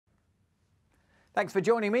Thanks for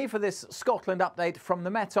joining me for this Scotland update from the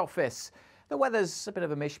Met Office. The weather's a bit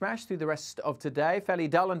of a mishmash through the rest of today. Fairly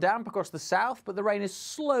dull and damp across the south, but the rain is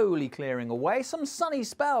slowly clearing away. Some sunny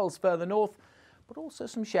spells further north, but also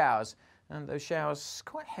some showers. And those showers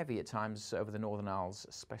quite heavy at times over the Northern Isles,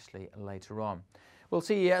 especially later on. We'll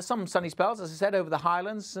see some sunny spells, as I said, over the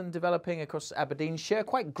Highlands and developing across Aberdeenshire.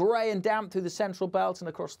 Quite grey and damp through the central belt and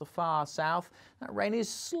across the far south. That rain is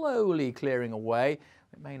slowly clearing away.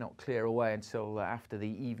 It may not clear away until after the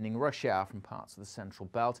evening rush hour from parts of the central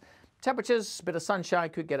belt. Temperatures, a bit of sunshine,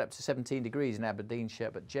 could get up to 17 degrees in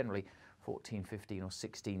Aberdeenshire, but generally 14, 15 or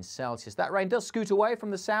 16 Celsius. That rain does scoot away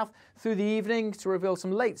from the south through the evening to reveal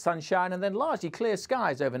some late sunshine and then largely clear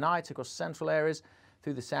skies overnight across central areas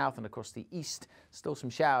through the south and across the east. Still some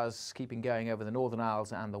showers keeping going over the Northern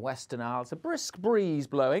Isles and the Western Isles. A brisk breeze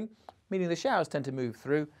blowing, meaning the showers tend to move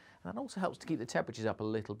through. And that also helps to keep the temperatures up a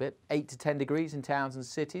little bit. 8 to 10 degrees in towns and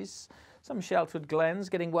cities. Some sheltered glens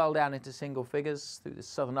getting well down into single figures through the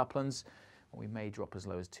southern uplands. We may drop as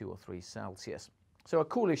low as 2 or 3 Celsius. So a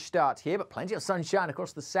coolish start here, but plenty of sunshine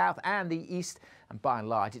across the south and the east. And by and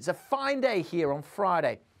large, it's a fine day here on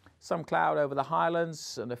Friday. Some cloud over the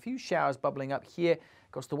Highlands and a few showers bubbling up here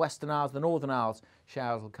across the Western Isles, the Northern Isles.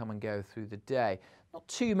 Showers will come and go through the day. Not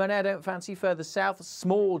too many, I don't fancy, further south. A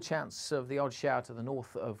small chance of the odd shower to the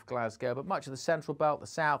north of Glasgow, but much of the central belt, the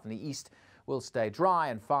south and the east will stay dry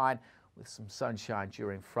and fine with some sunshine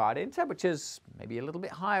during Friday. And temperatures maybe a little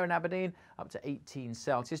bit higher in Aberdeen, up to 18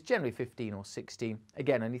 Celsius, generally 15 or 16.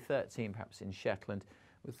 Again, only 13 perhaps in Shetland,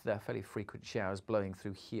 with fairly frequent showers blowing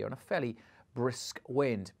through here and a fairly brisk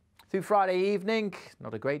wind. Through Friday evening,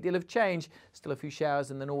 not a great deal of change. Still a few showers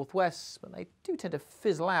in the northwest, but they do tend to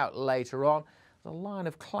fizzle out later on. There's a line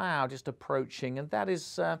of cloud just approaching, and that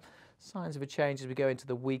is signs of a change as we go into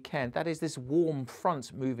the weekend. That is this warm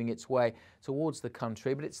front moving its way towards the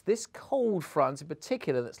country, but it's this cold front in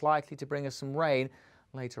particular that's likely to bring us some rain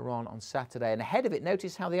later on Saturday. And ahead of it,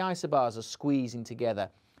 notice how the isobars are squeezing together.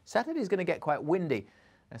 Saturday is going to get quite windy,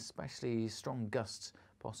 especially strong gusts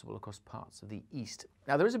possible across parts of the east.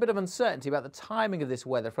 Now, there is a bit of uncertainty about the timing of this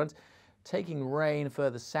weather front, taking rain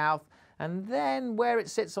further south and then where it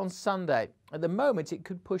sits on Sunday. At the moment, it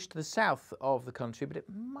could push to the south of the country, but it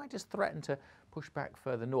might just threaten to push back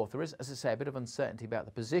further north. There is, as I say, a bit of uncertainty about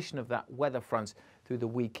the position of that weather front through the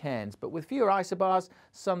weekend. But with fewer isobars,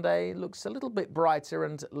 Sunday looks a little bit brighter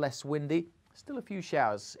and less windy. Still a few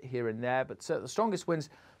showers here and there, but the strongest winds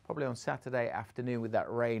probably on Saturday afternoon with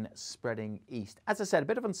that rain spreading east. As I said, a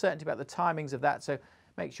bit of uncertainty about the timings of that, so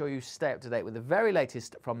make sure you stay up to date with the very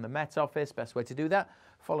latest from the Met Office. Best way to do that,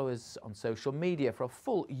 follow us on social media for a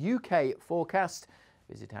full UK forecast.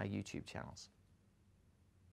 Visit our YouTube channels.